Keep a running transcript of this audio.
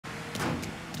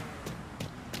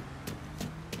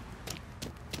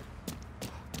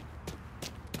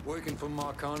Working for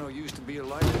Marcano used to be a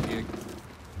lighter gig.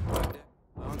 My dad,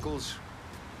 uncles,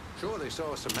 sure they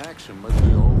saw some action, but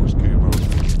they always came out.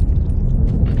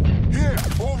 Here,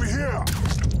 over here!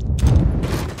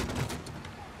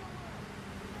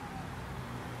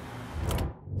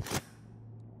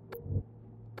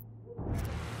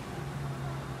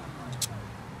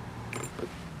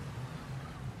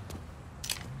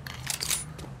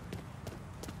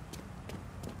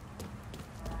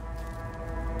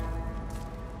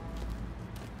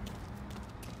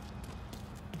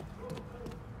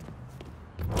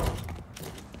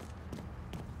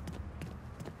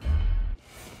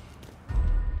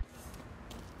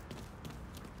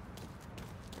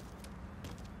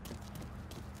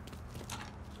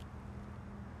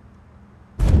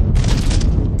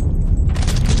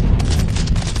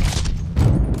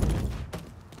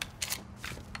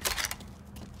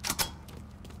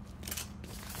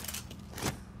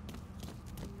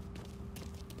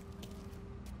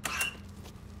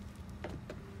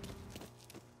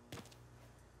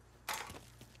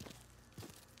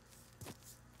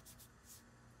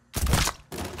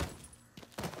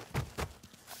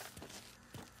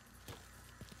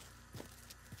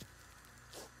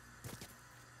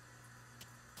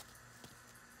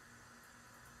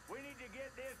 We need to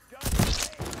get this done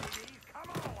today, ladies. Come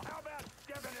on, how about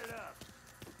stepping it up?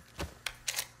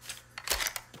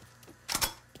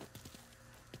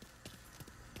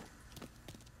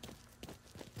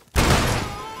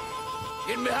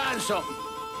 Getting behind something.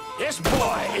 This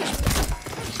boy is...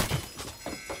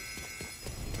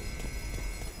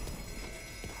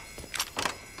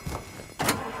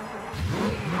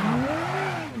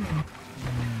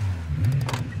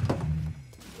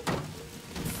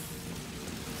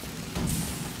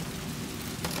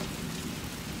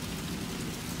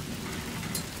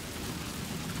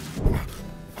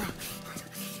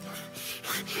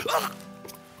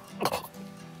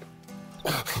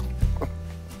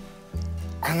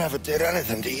 I never did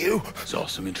anything to you. Saw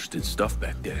some interesting stuff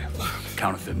back there.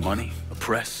 Counterfeit money, a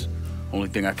press. Only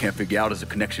thing I can't figure out is a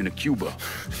connection to Cuba.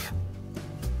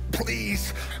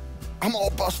 Please. I'm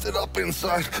all busted up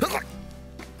inside.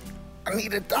 I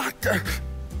need a doctor.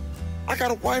 I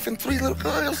got a wife and 3 little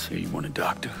girls. Hey, you want a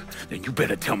doctor? Then you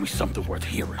better tell me something worth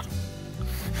hearing.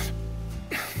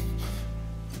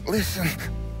 Listen,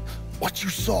 what you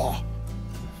saw.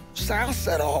 Sal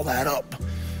set all that up.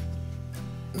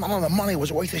 None of the money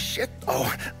was worth a shit, though.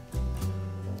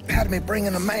 Had me bring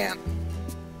in a man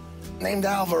named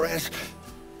Alvarez,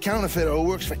 counterfeiter who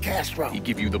works for Castro. He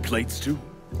give you the plates, too?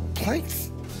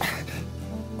 Plates?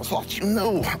 I thought you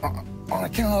knew. On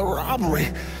account of robbery.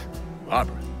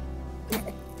 Robbery?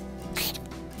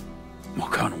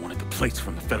 Marcano wanted the plates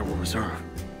from the Federal Reserve.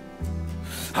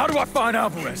 How do I find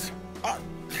Alvarez?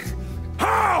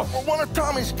 How? Well, one of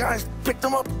Tommy's guys picked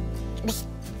him up. It was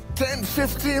 10,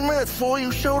 15 minutes before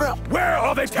you showed up. Where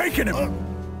are they taking him?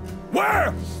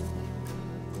 Where?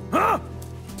 Huh?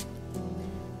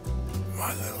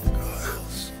 My little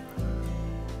girls.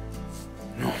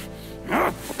 No.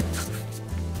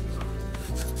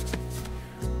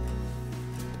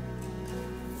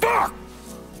 Fuck!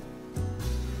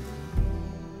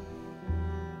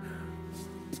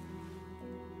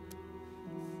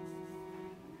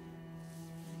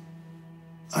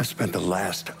 I've spent the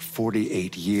last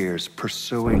 48 years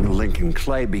pursuing Lincoln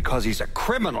Clay because he's a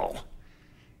criminal.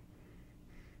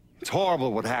 It's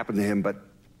horrible what happened to him, but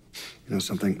you know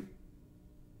something?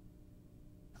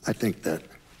 I think that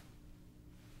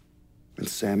when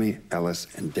Sammy Ellis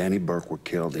and Danny Burke were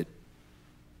killed, it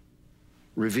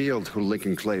revealed who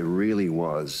Lincoln Clay really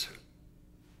was.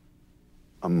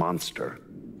 A monster.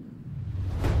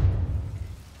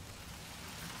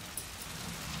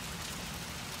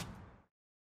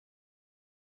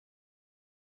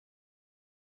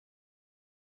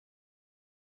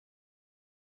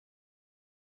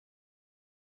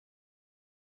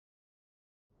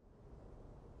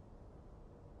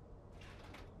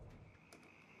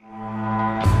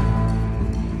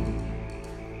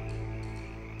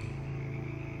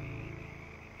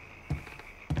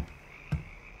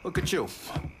 Look at you.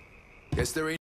 Guess there ain't